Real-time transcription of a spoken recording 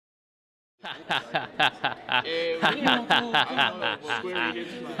Okay,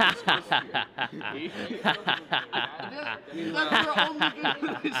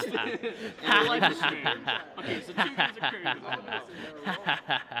 so 2 guys are crazy.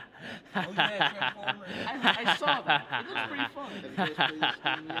 I saw that. That's pretty fun.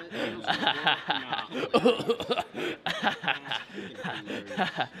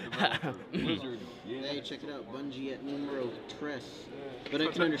 Blizzard. Hey, check it out. Bungie at numero tres. But I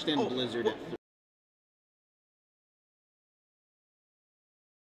can understand Blizzard at 3.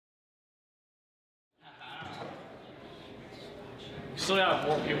 You still got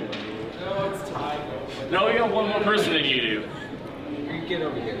more people than you. No, it's tied. No, you got one more person than you do. You get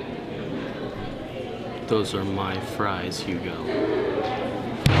over here. Those are my fries, Hugo.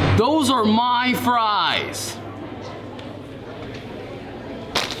 Those are my fries!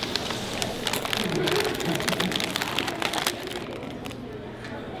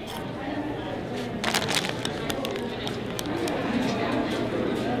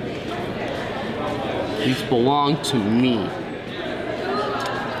 These belong to me.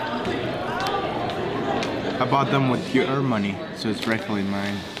 I bought them with your money, so it's rightfully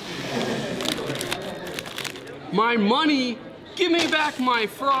mine. My money? Give me back my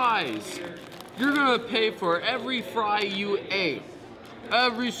fries! You're gonna pay for every fry you ate.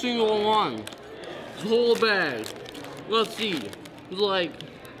 Every single one. The whole bag. Let's see. There's like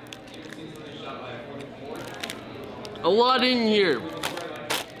a lot in here.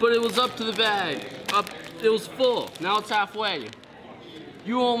 But it was up to the bag. It was full. Now it's halfway.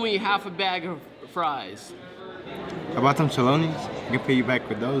 You owe me half a bag of fries. I bought them Chalonis. I can pay you back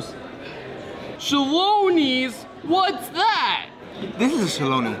with those. Chalonis? What's that? This is a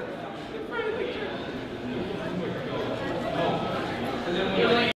Chaloni.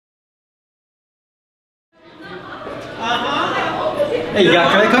 Hey, you got a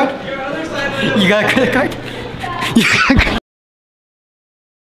credit card? You got a credit card? You got a credit card?